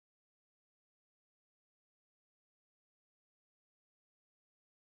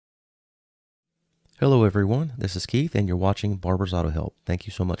Hello everyone, this is Keith and you're watching Barber's Auto Help. Thank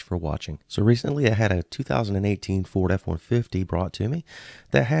you so much for watching. So recently I had a 2018 Ford F150 brought to me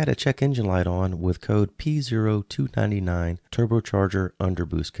that had a check engine light on with code P0299 Turbocharger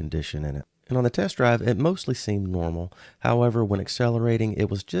underboost condition in it. And on the test drive it mostly seemed normal, however when accelerating it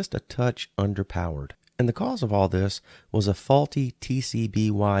was just a touch underpowered. And the cause of all this was a faulty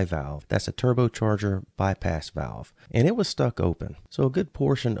TCBY valve. That's a turbocharger bypass valve. And it was stuck open. So a good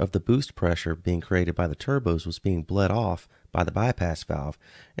portion of the boost pressure being created by the turbos was being bled off by the bypass valve.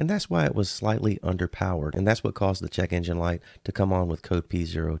 And that's why it was slightly underpowered. And that's what caused the check engine light to come on with code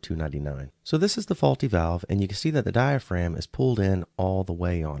P0299. So this is the faulty valve, and you can see that the diaphragm is pulled in all the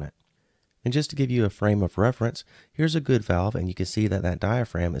way on it. And just to give you a frame of reference, here's a good valve, and you can see that that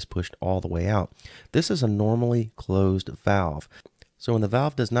diaphragm is pushed all the way out. This is a normally closed valve. So when the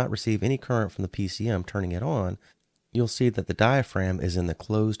valve does not receive any current from the PCM turning it on, you'll see that the diaphragm is in the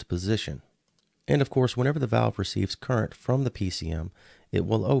closed position. And of course, whenever the valve receives current from the PCM, it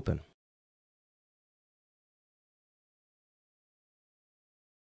will open.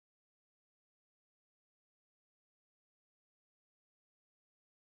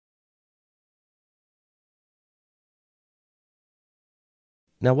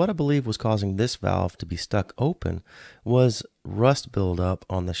 Now what I believe was causing this valve to be stuck open was rust buildup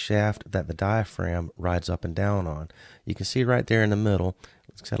on the shaft that the diaphragm rides up and down on. You can see right there in the middle,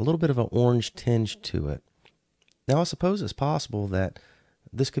 it's got a little bit of an orange tinge to it. Now I suppose it's possible that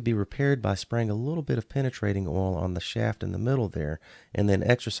this could be repaired by spraying a little bit of penetrating oil on the shaft in the middle there and then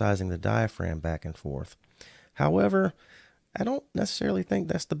exercising the diaphragm back and forth. However, I don't necessarily think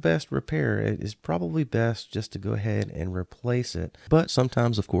that's the best repair. It is probably best just to go ahead and replace it. But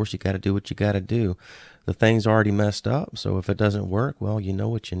sometimes, of course, you got to do what you got to do. The thing's already messed up, so if it doesn't work, well, you know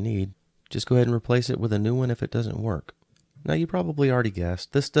what you need. Just go ahead and replace it with a new one if it doesn't work. Now, you probably already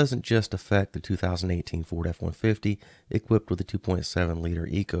guessed, this doesn't just affect the 2018 Ford F150 equipped with a 2.7-liter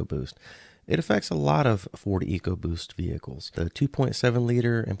Ecoboost. It affects a lot of Ford Ecoboost vehicles. The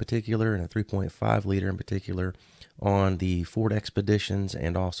 2.7-liter in particular and a 3.5-liter in particular on the Ford Expeditions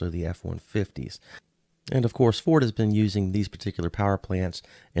and also the F150s. And of course, Ford has been using these particular power plants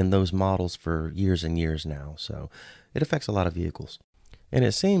in those models for years and years now, so it affects a lot of vehicles. And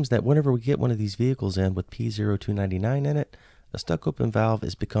it seems that whenever we get one of these vehicles in with P0299 in it, a stuck open valve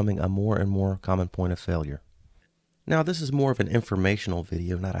is becoming a more and more common point of failure. Now this is more of an informational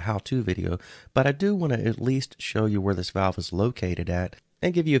video, not a how-to video, but I do want to at least show you where this valve is located at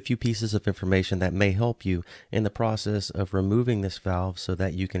and give you a few pieces of information that may help you in the process of removing this valve so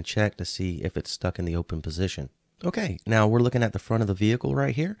that you can check to see if it's stuck in the open position. Okay, now we're looking at the front of the vehicle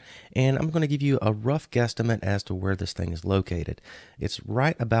right here, and I'm going to give you a rough guesstimate as to where this thing is located. It's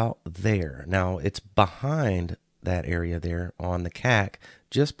right about there. Now it's behind that area there on the CAC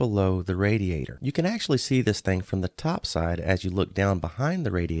just below the radiator. You can actually see this thing from the top side as you look down behind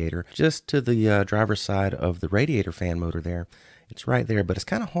the radiator just to the driver's side of the radiator fan motor there. It's right there, but it's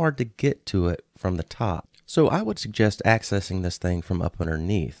kind of hard to get to it from the top. So I would suggest accessing this thing from up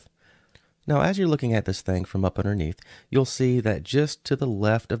underneath. Now as you're looking at this thing from up underneath, you'll see that just to the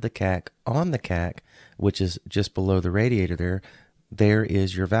left of the CAC, on the CAC, which is just below the radiator there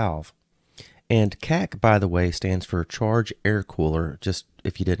is your valve. And CAC, by the way, stands for Charge Air Cooler, just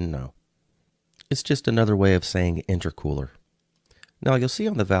if you didn't know. It's just another way of saying intercooler. Now you'll see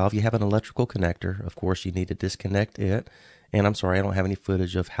on the valve you have an electrical connector. Of course you need to disconnect it. And I'm sorry, I don't have any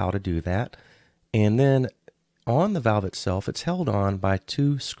footage of how to do that. And then on the valve itself, it's held on by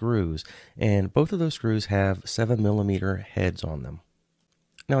two screws. And both of those screws have 7mm heads on them.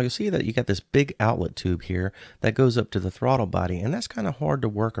 Now you'll see that you got this big outlet tube here that goes up to the throttle body, and that's kind of hard to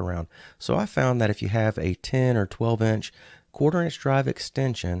work around. So I found that if you have a 10 or 12-inch quarter-inch drive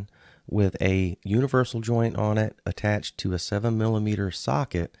extension with a universal joint on it attached to a 7mm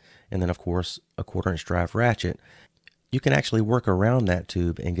socket, and then of course a quarter-inch drive ratchet, you can actually work around that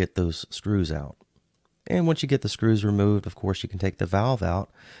tube and get those screws out. And once you get the screws removed, of course you can take the valve out.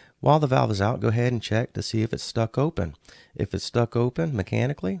 While the valve is out, go ahead and check to see if it's stuck open. If it's stuck open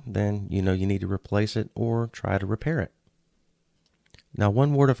mechanically, then you know you need to replace it or try to repair it. Now,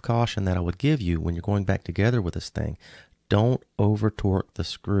 one word of caution that I would give you when you're going back together with this thing, don't over torque the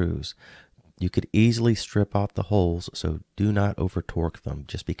screws. You could easily strip out the holes, so do not over torque them.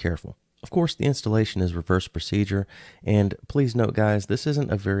 Just be careful. Of course, the installation is reverse procedure, and please note, guys, this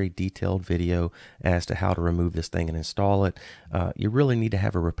isn't a very detailed video as to how to remove this thing and install it. You really need to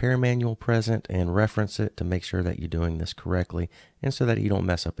have a repair manual present and reference it to make sure that you're doing this correctly and so that you don't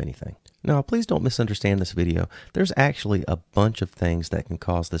mess up anything. Now, please don't misunderstand this video. There's actually a bunch of things that can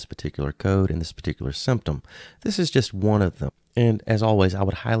cause this particular code and this particular symptom. This is just one of them. And as always, I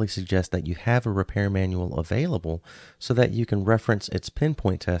would highly suggest that you have a repair manual available so that you can reference its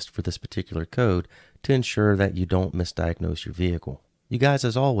pinpoint test for this particular code to ensure that you don't misdiagnose your vehicle. You guys,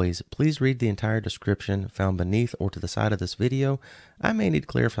 as always, please read the entire description found beneath or to the side of this video. I may need to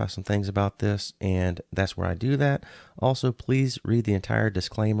clarify some things about this, and that's where I do that. Also, please read the entire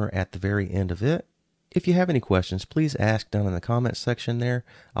disclaimer at the very end of it. If you have any questions, please ask down in the comments section there.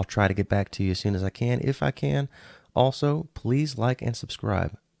 I'll try to get back to you as soon as I can, if I can. Also, please like and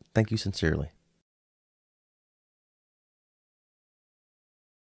subscribe. Thank you sincerely.